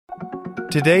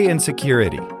Today in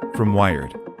Security from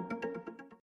Wired.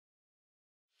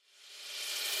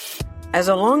 As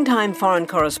a longtime foreign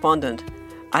correspondent,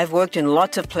 I've worked in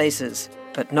lots of places,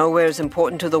 but nowhere as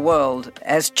important to the world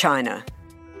as China.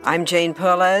 I'm Jane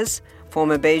Perlez,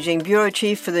 former Beijing bureau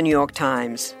chief for the New York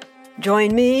Times.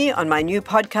 Join me on my new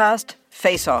podcast,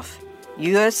 Face Off,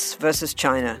 U.S. versus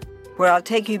China, where I'll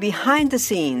take you behind the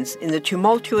scenes in the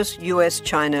tumultuous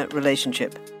U.S.-China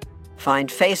relationship.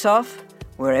 Find Face Off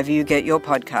wherever you get your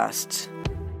podcasts.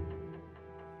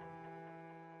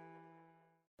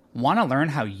 Want to learn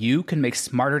how you can make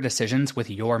smarter decisions with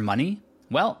your money?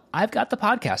 Well, I've got the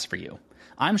podcast for you.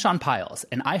 I'm Sean Piles,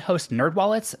 and I host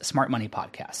NerdWallet's Smart Money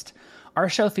Podcast. Our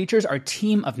show features our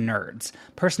team of nerds,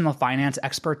 personal finance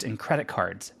experts in credit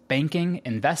cards, banking,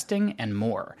 investing, and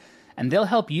more. And they'll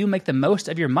help you make the most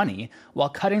of your money while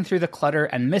cutting through the clutter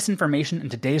and misinformation in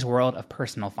today's world of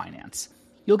personal finance.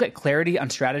 You'll get clarity on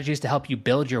strategies to help you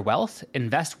build your wealth,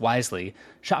 invest wisely,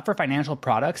 shop for financial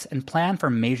products, and plan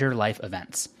for major life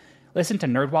events. Listen to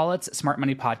NerdWallet's Smart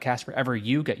Money Podcast wherever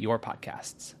you get your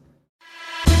podcasts.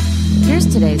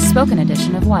 Here's today's spoken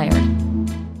edition of Wired.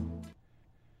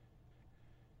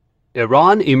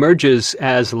 Iran emerges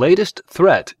as latest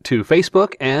threat to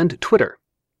Facebook and Twitter,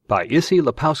 by Issy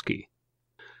Lepowski.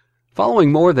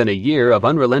 Following more than a year of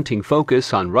unrelenting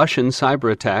focus on Russian cyber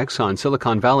attacks on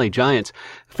Silicon Valley giants,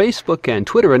 Facebook and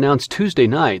Twitter announced Tuesday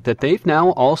night that they've now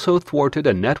also thwarted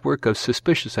a network of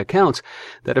suspicious accounts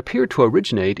that appear to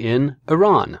originate in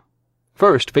Iran.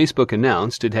 First, Facebook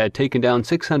announced it had taken down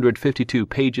 652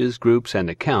 pages, groups, and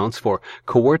accounts for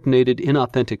coordinated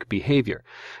inauthentic behavior.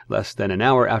 Less than an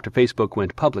hour after Facebook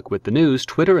went public with the news,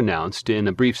 Twitter announced in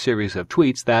a brief series of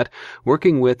tweets that,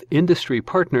 working with industry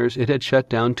partners, it had shut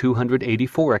down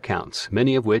 284 accounts,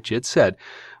 many of which, it said,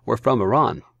 were from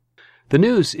Iran. The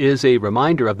news is a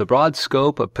reminder of the broad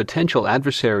scope of potential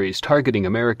adversaries targeting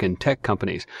American tech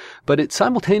companies, but it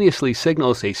simultaneously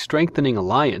signals a strengthening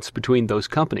alliance between those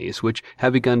companies which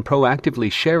have begun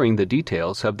proactively sharing the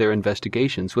details of their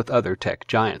investigations with other tech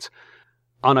giants.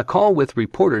 On a call with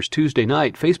reporters Tuesday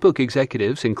night, Facebook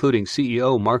executives, including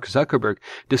CEO Mark Zuckerberg,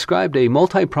 described a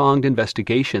multi-pronged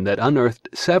investigation that unearthed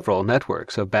several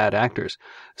networks of bad actors.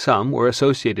 Some were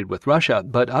associated with Russia,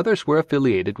 but others were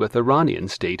affiliated with Iranian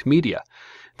state media.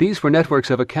 These were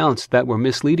networks of accounts that were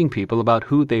misleading people about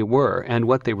who they were and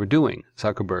what they were doing,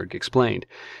 Zuckerberg explained.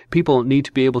 People need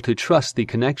to be able to trust the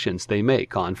connections they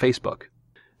make on Facebook.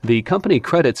 The company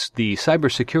credits the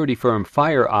cybersecurity firm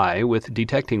FireEye with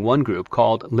detecting one group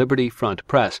called Liberty Front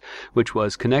Press, which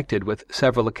was connected with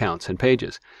several accounts and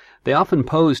pages. They often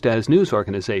posed as news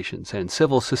organizations and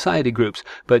civil society groups,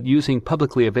 but using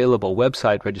publicly available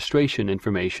website registration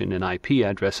information and IP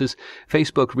addresses,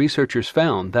 Facebook researchers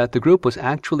found that the group was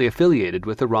actually affiliated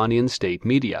with Iranian state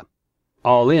media.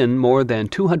 All in, more than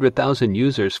 200,000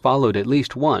 users followed at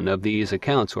least one of these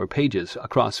accounts or pages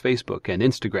across Facebook and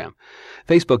Instagram.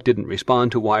 Facebook didn't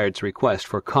respond to Wired's request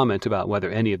for comment about whether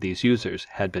any of these users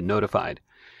had been notified.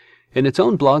 In its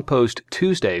own blog post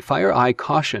Tuesday, FireEye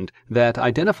cautioned that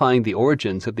identifying the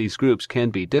origins of these groups can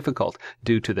be difficult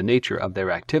due to the nature of their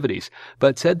activities,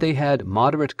 but said they had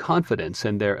moderate confidence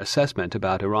in their assessment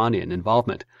about Iranian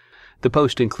involvement. The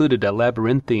post included a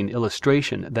labyrinthine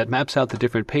illustration that maps out the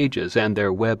different pages and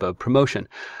their web of promotion.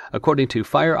 According to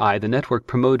FireEye, the network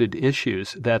promoted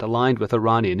issues that aligned with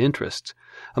Iranian interests.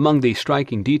 Among the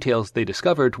striking details they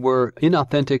discovered were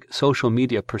inauthentic social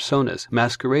media personas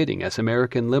masquerading as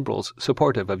American liberals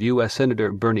supportive of U.S.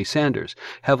 Senator Bernie Sanders,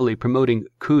 heavily promoting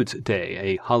Quds Day,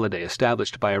 a holiday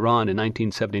established by Iran in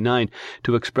 1979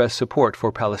 to express support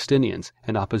for Palestinians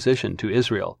and opposition to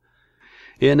Israel.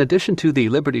 In addition to the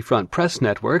Liberty Front Press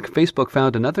network, Facebook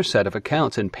found another set of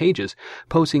accounts and pages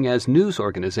posing as news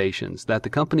organizations that the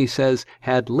company says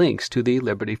had links to the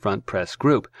Liberty Front Press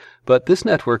group. But this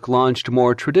network launched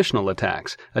more traditional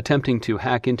attacks, attempting to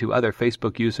hack into other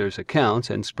Facebook users'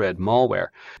 accounts and spread malware.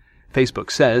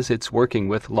 Facebook says it's working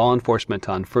with law enforcement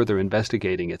on further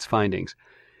investigating its findings.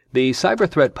 The cyber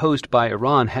threat posed by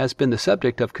Iran has been the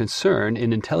subject of concern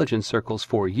in intelligence circles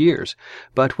for years,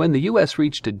 but when the U.S.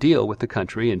 reached a deal with the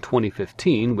country in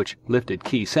 2015, which lifted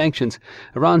key sanctions,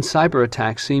 Iran's cyber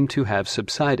attacks seem to have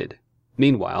subsided.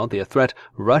 Meanwhile, the threat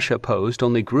Russia posed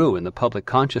only grew in the public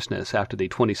consciousness after the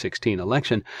 2016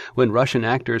 election, when Russian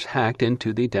actors hacked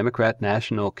into the Democrat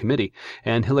National Committee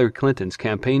and Hillary Clinton's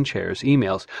campaign chair's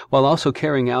emails, while also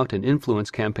carrying out an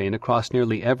influence campaign across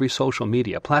nearly every social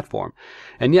media platform.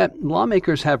 And yet,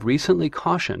 lawmakers have recently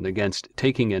cautioned against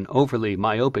taking an overly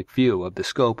myopic view of the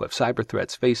scope of cyber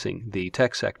threats facing the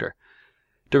tech sector.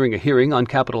 During a hearing on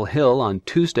Capitol Hill on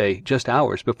Tuesday, just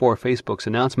hours before Facebook's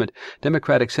announcement,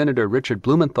 Democratic Senator Richard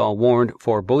Blumenthal warned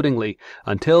forebodingly,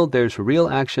 until there's real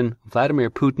action, Vladimir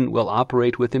Putin will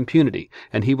operate with impunity,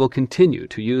 and he will continue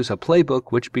to use a playbook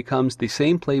which becomes the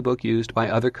same playbook used by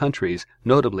other countries,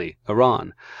 notably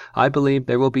Iran. I believe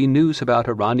there will be news about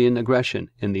Iranian aggression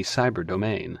in the cyber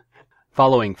domain.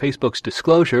 Following Facebook's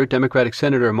disclosure, Democratic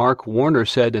Senator Mark Warner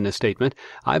said in a statement,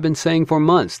 "I've been saying for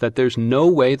months that there's no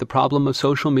way the problem of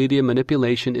social media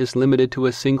manipulation is limited to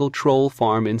a single troll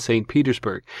farm in St.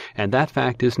 Petersburg, and that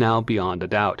fact is now beyond a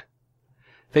doubt."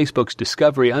 Facebook's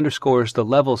discovery underscores the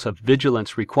levels of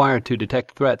vigilance required to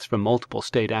detect threats from multiple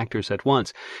state actors at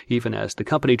once, even as the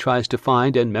company tries to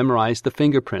find and memorize the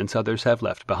fingerprints others have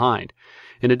left behind.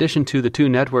 In addition to the two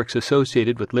networks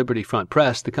associated with Liberty Front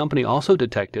Press, the company also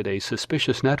detected a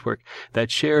suspicious network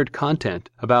that shared content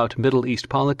about Middle East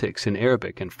politics in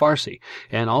Arabic and Farsi,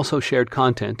 and also shared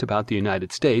content about the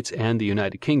United States and the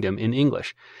United Kingdom in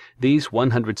English. These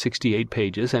 168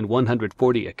 pages and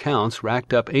 140 accounts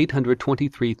racked up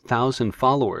 823,000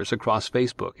 followers across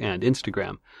Facebook and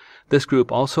Instagram. This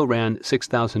group also ran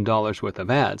 $6,000 worth of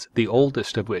ads, the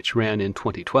oldest of which ran in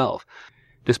 2012.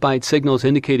 Despite signals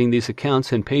indicating these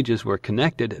accounts and pages were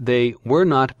connected, they were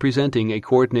not presenting a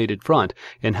coordinated front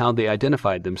in how they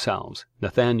identified themselves,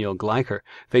 Nathaniel Gleicher,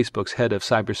 Facebook's head of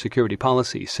cybersecurity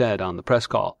policy, said on the press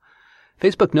call.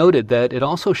 Facebook noted that it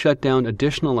also shut down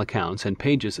additional accounts and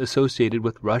pages associated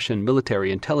with Russian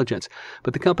military intelligence,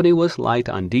 but the company was light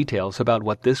on details about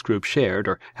what this group shared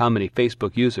or how many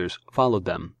Facebook users followed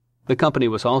them. The company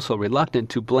was also reluctant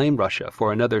to blame Russia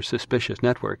for another suspicious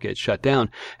network it shut down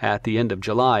at the end of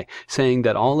July, saying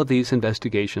that all of these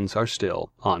investigations are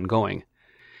still ongoing.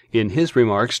 In his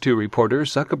remarks to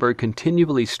reporters, Zuckerberg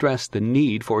continually stressed the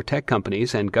need for tech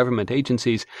companies and government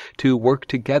agencies to work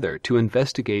together to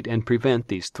investigate and prevent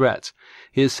these threats.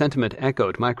 His sentiment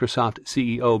echoed Microsoft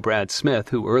CEO Brad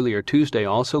Smith, who earlier Tuesday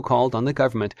also called on the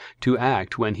government to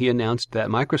act when he announced that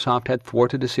Microsoft had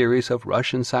thwarted a series of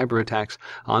Russian cyber attacks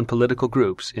on political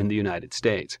groups in the United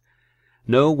States.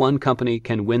 No one company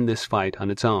can win this fight on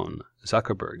its own,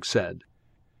 Zuckerberg said.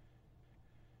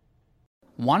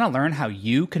 Want to learn how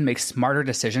you can make smarter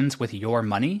decisions with your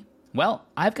money? Well,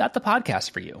 I've got the podcast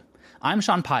for you. I'm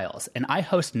Sean Piles, and I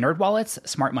host NerdWallet's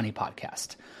Smart Money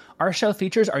Podcast. Our show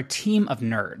features our team of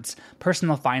nerds,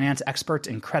 personal finance experts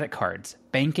in credit cards,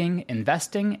 banking,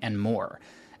 investing, and more.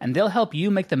 And they'll help you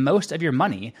make the most of your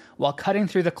money while cutting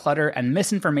through the clutter and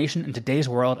misinformation in today's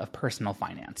world of personal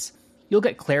finance. You'll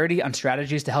get clarity on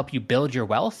strategies to help you build your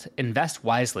wealth, invest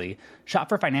wisely, shop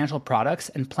for financial products,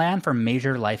 and plan for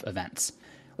major life events.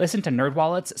 Listen to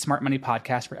NerdWallet's Smart Money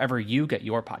Podcast wherever you get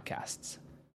your podcasts.